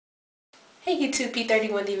Hey YouTube,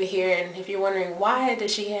 P31 Diva here, and if you're wondering why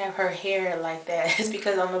does she have her hair like that, it's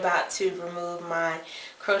because I'm about to remove my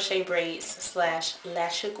crochet braids slash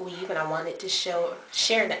latch hook weave, and I wanted to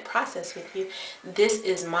share that process with you. This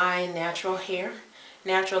is my natural hair,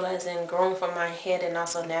 natural as in growing from my head, and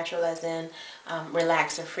also natural as in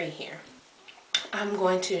relaxer free hair. I'm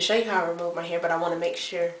going to show you how I remove my hair, but I want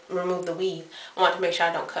to remove the weave. I want to make sure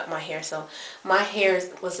I don't cut my hair. So my hair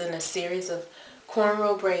was in a series of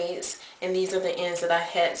cornrow braids, and these are the ends that I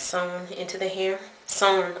had sewn into the hair,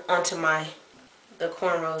 sewn onto the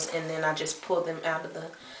cornrows, and then I just pulled them out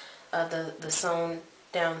of the sewn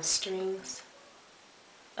down strings.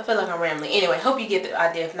 I feel like I'm rambling. Anyway, hope you get the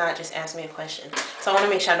idea. If not, just ask me a question. So I want to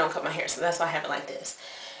make sure I don't cut my hair, so that's why I have it like this.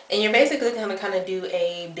 And you're basically going to kind of do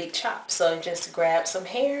a big chop. So just grab some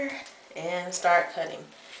hair and start cutting.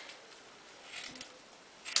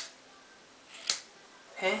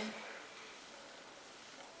 Okay.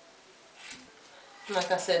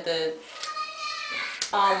 Like I said,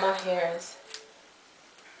 all my hair is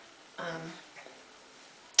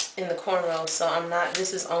in the cornrows, so I'm not.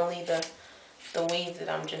 This is only the weave that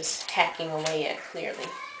I'm just hacking away at clearly.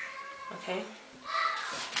 Okay.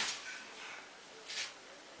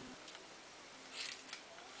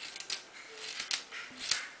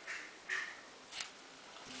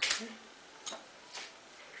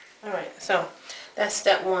 Alright, so that's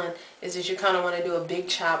step one, is that you kind of want to do a big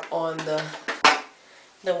chop on the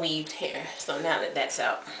weaved hair. So now that that's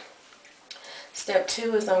out. Step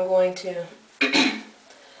two is I'm going to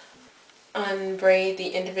unbraid the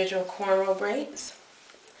individual cornrow braids.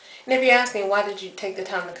 And if you're asking why did you take the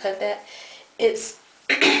time to cut that, it's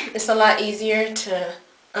a lot easier to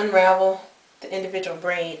unravel the individual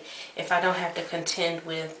braid if I don't have to contend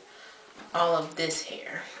with all of this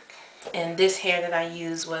hair. And this hair that I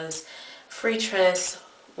used was Free Tress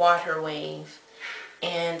Water Wave,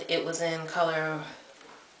 and it was in color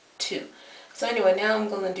 2. So anyway, now I'm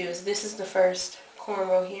going to do is, this is the first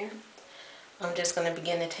cornrow here. I'm just going to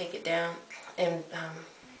begin to take it down, and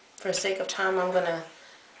for the sake of time I'm going to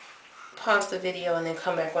pause the video and then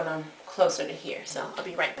come back when I'm closer to here. So I'll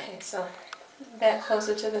be right back. So back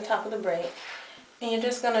closer to the top of the braid, and you're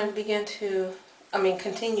just going to begin to,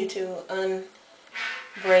 continue to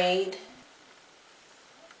unbraid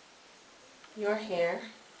your hair.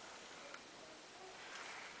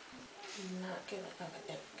 Not give it, okay,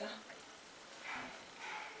 there we go.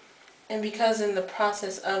 And because in the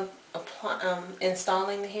process of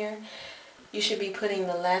installing the hair, you should be putting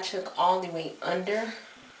the latch hook all the way under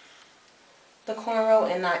the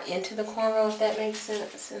cornrow and not into the cornrow, if that makes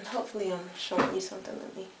sense. And hopefully I'm showing you something.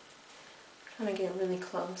 Let me kind of get really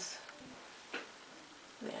close.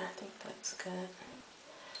 Yeah, I think that's good.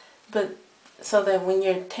 But so that when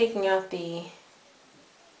you're taking out the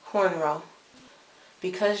cornrow,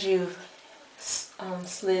 because you've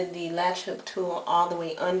slid the latch hook tool all the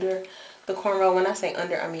way under the cornrow, when I say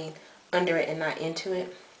under, I mean under it and not into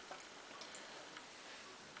it,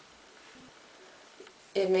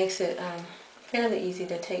 it makes it fairly easy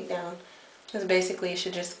to take down, because basically it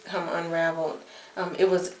should just come unraveled. It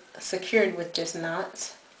was secured with just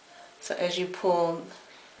knots, so as you pull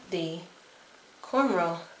the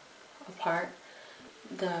cornrow apart,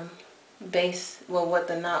 the base, well, what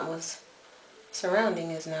the knot was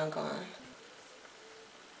surrounding is now gone.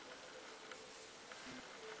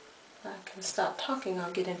 I can stop talking,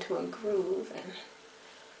 I'll get into a groove and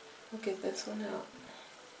we'll get this one out.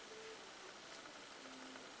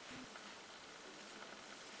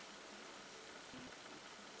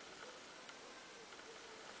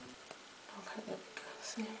 Okay, there we go.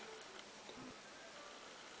 See?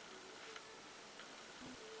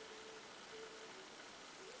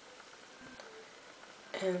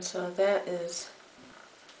 And so that is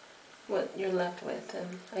what you're left with.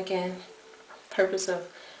 And again, purpose of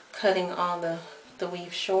cutting all the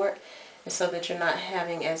weave short is so that you're not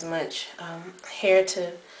having as much hair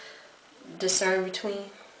to discern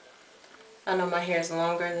between. I know my hair is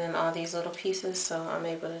longer than all these little pieces, so I'm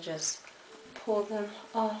able to just pull them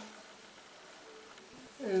off.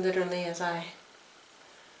 And literally as I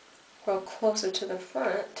grow closer to the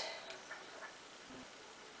front,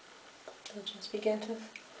 I'll just begin to,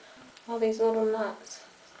 all these little knots.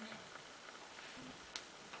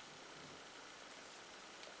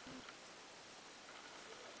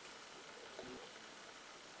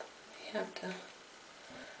 You have to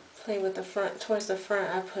play with the front. Towards the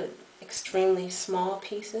front, I put extremely small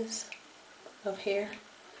pieces of hair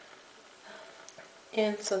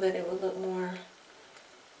in so that it would look more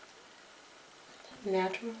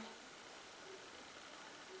natural.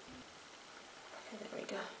 Okay, there we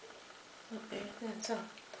go. Okay, that's all.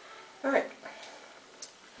 Alright.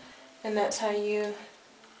 And that's how you,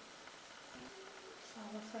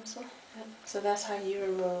 so that's how you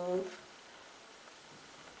remove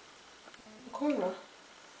the corner.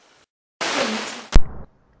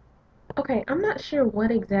 Okay, I'm not sure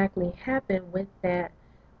what exactly happened with that,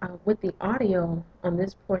 with the audio on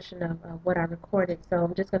this portion of what I recorded, so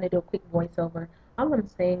I'm just going to do a quick voiceover. All I'm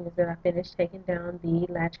saying is that I finished taking down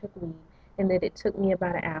the latch hook weave, and that it took me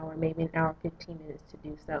about an hour, maybe an hour 15 minutes to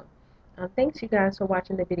do so. Thanks you guys for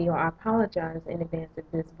watching the video. I apologize in advance if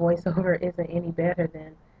this voiceover isn't any better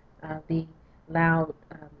than the loud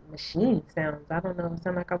machine sounds. I don't know, it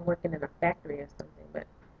sounds like I'm working in a factory or something, but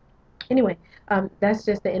anyway, that's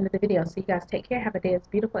just the end of the video. So you guys take care. Have a day as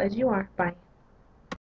beautiful as you are. Bye.